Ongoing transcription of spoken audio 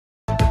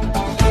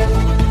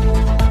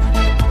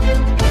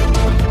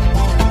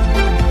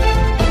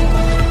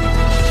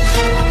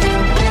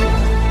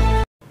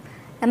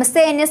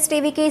నమస్తే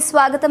ఎన్ఎస్టీవీకి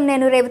స్వాగతం.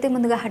 నేను రేవతి.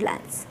 ముందుగా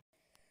హెడ్లైన్స్.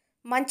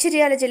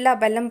 మంచిర్యాల జిల్లా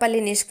బెల్లంపల్లి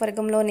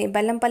నియోజకవర్గంలోని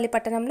బెల్లంపల్లి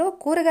పట్టణంలో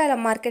కూరగాయల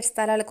మార్కెట్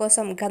స్థలాల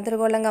కోసం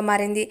గందరగోళంగా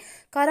మారింది.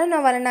 కరోనా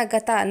వలన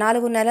గత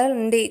 4 నెలల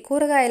నుండి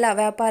కూరగాయల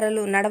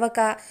వ్యాపారాలు నడవక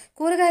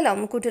కూరగాయలు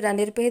అమ్ముకుంటున్న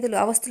నిరుపేదలు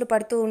అవస్థలు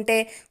పడుతూ ఉంటే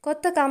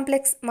కొత్త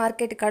కాంప్లెక్స్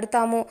మార్కెట్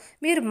కడుతాము,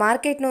 మీరు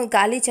మార్కెట్ను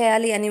ఖాళీ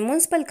చేయాలి అని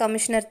మున్సిపల్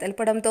కమిషనర్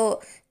తెలపడంతో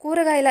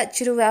కూరగాయల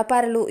చిరు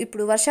వ్యాపారులు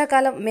ఇప్పుడు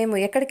వర్షాకాలం మేము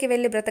ఎక్కడికి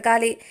వెళ్ళి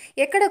బ్రతకాలి,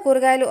 ఎక్కడ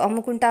కూరగాయలు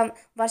అమ్ముకుంటాం,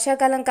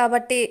 వర్షాకాలం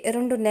కాబట్టి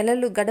 2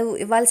 నెలలు గడువు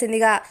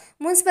ఇవ్వాల్సిందిగా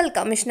మున్సిపల్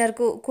కమిషనర్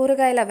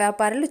కూరగాయల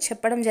వ్యాపారులు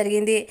చెప్పడం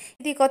జరిగింది.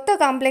 ఇది కొత్త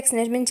కాంప్లెక్స్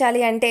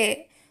నిర్మించాలి అంటే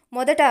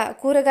మొదట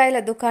కూరగాయల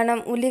దుకాణం,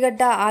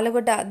 ఉల్లిగడ్డ,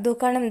 ఆలుగడ్డ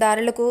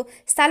దుకాణందారులకు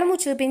స్థలము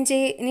చూపించి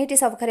నీటి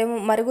సౌకర్యం,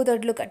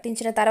 మరుగుదొడ్లు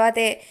కట్టించిన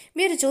తర్వాతే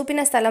మీరు చూపిన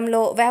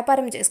స్థలంలో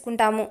వ్యాపారం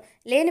చేసుకుంటాము,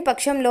 లేని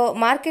పక్షంలో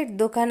మార్కెట్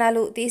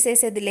దుకాణాలు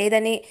తీసేసేది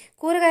లేదని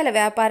కూరగాయల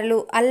వ్యాపారులు,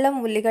 అల్లం,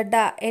 ఉల్లిగడ్డ,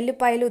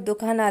 ఎల్లిపాయలు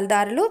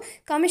దుకాణాలదారులు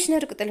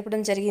కమిషనర్కు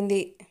తెలపడం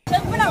జరిగింది.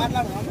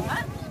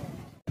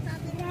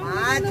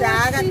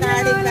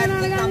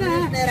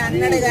 కమిషనర్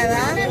అన్నాడు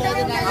కదా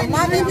అమ్మ,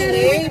 మీకు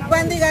ఏ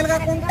ఇబ్బంది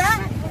కలగకుండా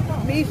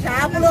మీ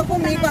షాపులకు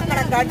మీకు అక్కడ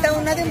గడ్డ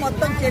ఉన్నది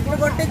మొత్తం చెట్లు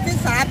కొట్టించి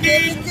సాఫ్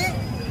చేపించి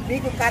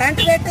మీకు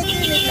కరెంట్ పెట్టించి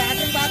మీకు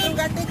లాట్రిన్ బాత్రూమ్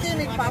కట్టించి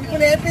మీకు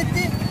పంపులు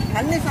వేపించి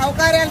అన్ని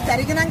సౌకర్యాలు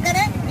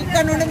జరిగినాకనే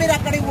ఇక్కడ నుండి మీరు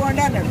అక్కడికి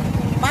పోండి అన్నాడు.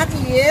 మాకు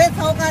ఏ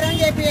సౌకర్యం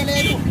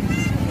చేపించలేదు,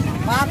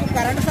 మాకు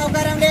కరెంటు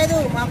సౌకర్యం లేదు,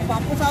 మాకు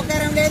పంపు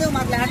సౌకర్యం లేదు,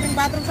 మాకు లాట్రిన్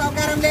బాత్రూమ్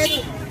సౌకర్యం లేదు.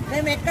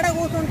 మేము ఎక్కడ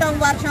కూర్చుంటాం,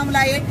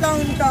 వర్షంలో ఎట్లా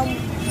ఉంటాం?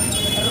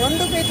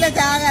 2 ఫీట్ల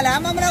జాగాల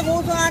మమ్మల్ని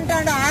కూర్చో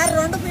అంటాడు.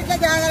 2 ఫీట్ల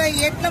జాగాల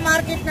ఎట్లా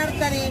మార్కెట్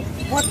నడుస్తుంది?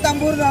 మొత్తం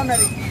బురద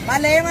ఉన్నది.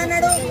 వాళ్ళు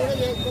ఏమన్నాడు,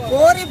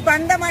 కోరి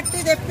బండ మట్టి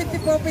తెప్పించి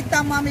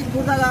పోపిస్తామ్మా మీకు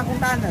బురద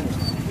కాకుండా అన్నాడు.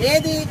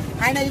 ఏది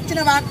ఆయన ఇచ్చిన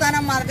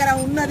వాగ్దానం మా దగ్గర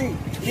ఉన్నది,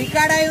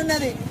 రికార్డ్ అయి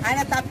ఉన్నది.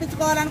 ఆయన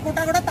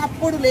తప్పించుకోవాలనుకుంటా కూడా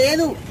తప్పుడు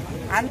లేదు.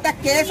 అంత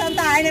కేసు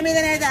అంతా ఆయన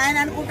మీదనే. ఆయన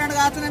అనుకుంటాడు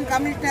కావచ్చు నేను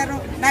కమిషనర్,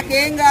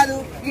 నాకేం కాదు,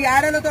 ఈ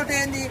ఆడోళ్ళతో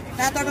ఏంది,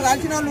 నాతో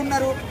కలిసిన వాళ్ళు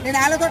ఉన్నారు, నేను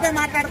వాళ్ళతోటే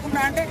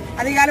మాట్లాడుకుంటా అంటే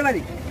అది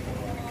కలవది.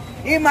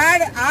 ఈ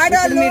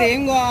ఆడవాళ్ళు మీరు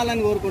ఏం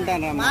కావాలని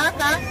కోరుకుంటారా?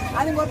 మాక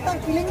అది మొత్తం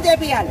క్లీన్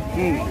చేపియాలి,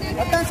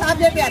 మొత్తం సాఫ్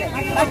చేపియాలి,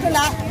 ఫస్ట్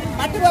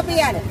మట్టి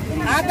పంపించాలి,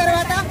 ఆ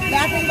తర్వాత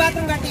లాట్రిన్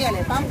బాత్రూమ్ కట్టియాలి,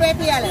 పంప్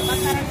వేపియాలి,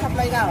 మాకు కరెంట్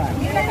సప్లై కావాలి.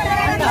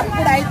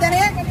 అప్పుడు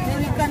అయితేనే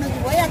మేము ఇక్కడ నుంచి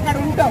పోయి అక్కడ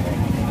ఉంటాం.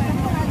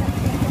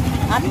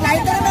 అట్లా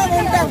అయితేనే మేము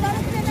ఉంటాం.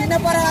 చిన్న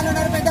పొరగాలు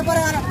ఉన్నారు, పెద్ద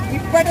పొరగాలు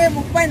ఇప్పటి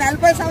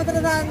 30-40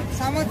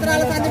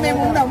 సంవత్సరాల సంది మేము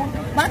ఉన్నాము.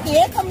 మాకు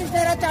ఏ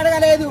కమిషనర్ వచ్చి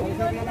అడగలేదు,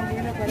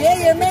 ఏ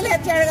ఎమ్మెల్యే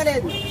వచ్చి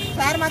అడగలేదు.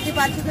 సార్ మాకు ఈ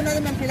పరిస్థితి ఉన్నది,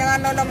 మేము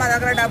పిల్లగాళ్ళలో మా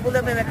దగ్గర డబ్బులు,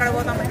 మేము ఎక్కడ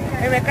పోతాం,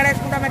 మేము ఎక్కడ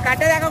వేసుకుంటాం, మేము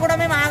కట్టేదాకా కూడా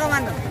మేము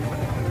ఆగమన్నాం.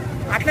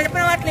 అట్లా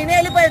చెప్పిన వాటిని ఈయన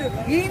వెళ్ళిపోయారు.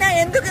 ఈయన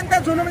ఎందుకు ఇంత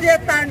జులుము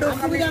చేస్తాడు?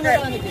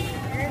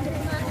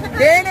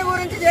 దేని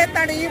గురించి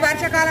చేస్తాడు? ఈ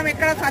వర్షాకాలం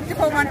ఎక్కడ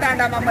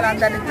చచ్చిపోమంటాడా మమ్మల్ని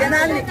అందరినీ,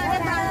 జనాల్ని,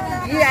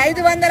 ఈ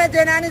 500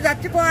 జనాన్ని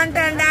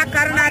చచ్చిపోమంటాడా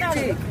కరోనా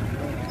వచ్చి?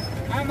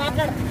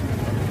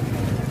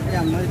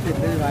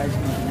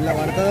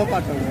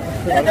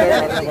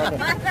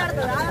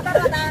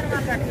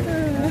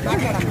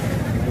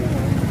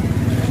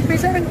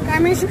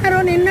 కమిషనర్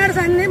నిన్నడు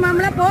సంది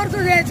మమ్మల్ని ఫోర్సు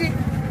చేసి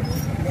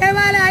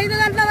లేవాలి, 5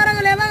 గంటల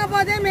వరకు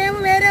లేవకపోతే మేము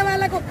వేరే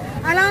వాళ్ళకు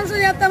అలౌన్స్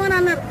చేస్తామని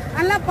అన్నారు.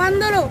 అలా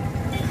పందులు,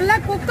 అలా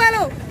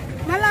కుక్కలు,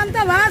 మళ్ళీ అంత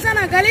వాసన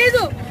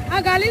గలీజు. ఆ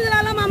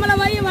గలీజులలో మమ్మల్ని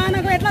పోయి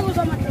వానకు ఎట్లా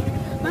కూర్చోమంటారు?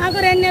 మాకు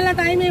 2 నెలల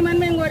టైం ఇవ్వమని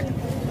మేము కోరినాం.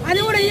 అది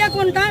కూడా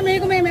ఇవ్వకుండా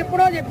మీకు మేము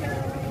ఎప్పుడో చెప్పాం,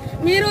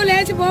 మీరు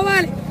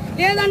లేచిపోవాలి,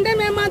 లేదంటే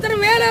మేము మాత్రం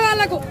వేరే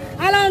వాళ్ళకు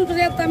అలౌన్స్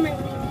చేస్తాం, మేము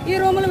ఈ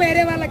రూములు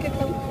వేరే వాళ్ళకి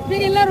ఇస్తాం,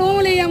 మీకు ఇలా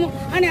రూములు ఇవ్వము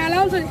అని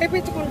అలౌన్స్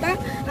చేయించుకుంటా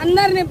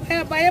అందరినీ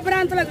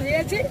భయభ్రాంతులకు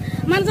చేసి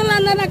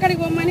మనుషులందరినీ అక్కడికి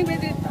పోమని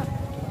బెదిరిస్తాం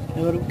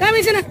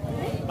కమిషనర్.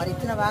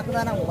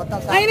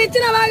 ఆయన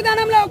ఇచ్చిన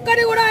వాగ్దానంలో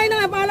ఒక్కడి కూడా ఆయన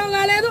ఫాలో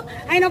కాలేదు,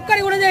 ఆయన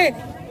ఒక్కడి కూడా చేయదు.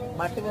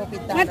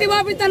 మట్టి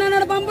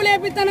పోపిస్తానన్నాడు, పంపులు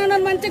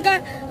వేపిస్తానన్నాడు, మంచిగా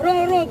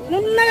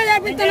నున్నగా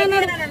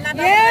చేపిస్తానన్నాడు.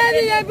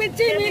 ఏది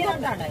చేపించి మీకు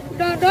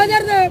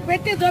డోజర్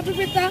పెట్టి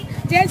దొప్పిపిస్తా,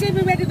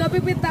 జేసీబీ పెట్టి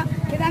దొప్పిపిస్తా,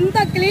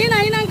 ఇదంతా క్లీన్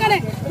అయినాకనే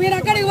మీరు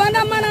అక్కడికి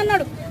పోనమ్మని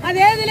అన్నాడు.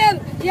 అదేది లేదు.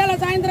 ఇవాళ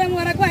సాయంత్రం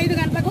వరకు 5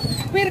 గంటలకు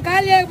మీరు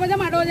కాల్ చేయకపోతే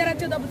మా డోజర్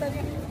వచ్చి దొబ్బుతుంది.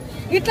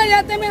 ఇట్లా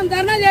చేస్తే మేము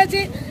ధర్నా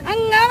చేసి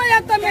హంగామా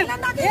చేస్తాం. మేము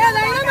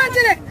ఏదైనా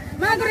మంచిదే,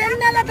 మాకు 2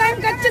 నెలల టైం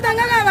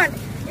ఖచ్చితంగా కావాలి.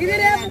 ఇది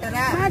రేపు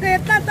మాకు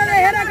ఎట్లా వస్తుందో,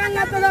 ఏ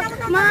రకంగా వస్తుందో,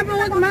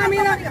 మా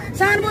మీద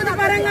సానుభూతి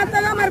పరంగా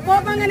వస్తుందో మరి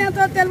కోపంగానే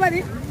వస్తుందో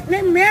తెలియదు.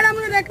 మేము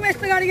మేడంను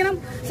రిక్వెస్ట్ అడిగినాం,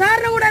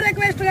 సార్ను కూడా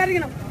రిక్వెస్ట్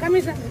అడిగినాం.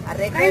 కమిషన్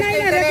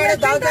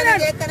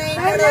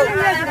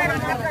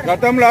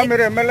గతంలో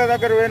మీరు ఎమ్మెల్యే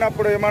దగ్గర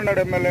పోయినప్పుడు ఏమన్నాడు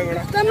ఎమ్మెల్యే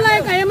కూడా?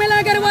 ఎమ్మెల్యే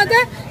దగ్గర పోతే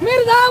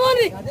మీరు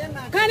రావాలి,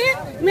 కానీ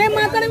మేము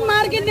మాత్రం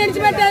మార్కెట్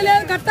నడిచిపెట్టేది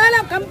లేదు, కట్టాలి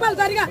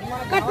కంపల్సరిగా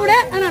కట్టుడే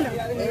అని అన్నాడు.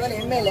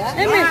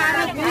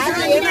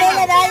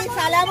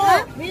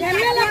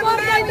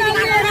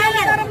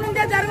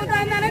 నుంచే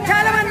జరుగుతుందని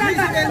చాలా మంది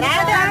అంటారు.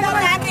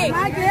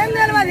 మాకేం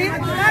తెలియదు,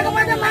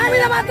 కాకపోతే మా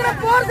మీద మాత్రం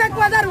ఫోర్స్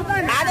ఎక్కువ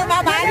జరుగుతుంది.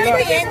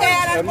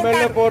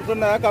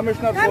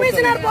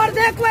 కమిషనర్ ఫోర్స్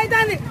ఎక్కువ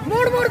అవుతుంది.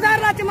 3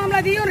 సార్లు వచ్చి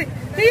మమ్మల్ని తీయుని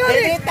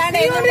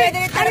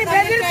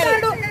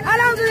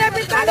అలౌన్స్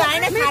చేపిస్తాడు,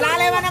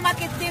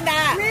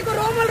 మీకు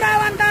రూములు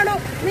రావంటాడు,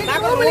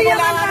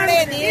 భూములు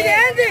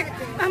ఇదేంది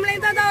మమ్మల్ని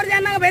ఇంత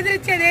దౌర్జన్యంగా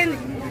బెదిరించేది ఏంది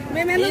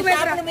మేము ఎందుకు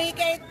బెదిరా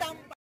మీకే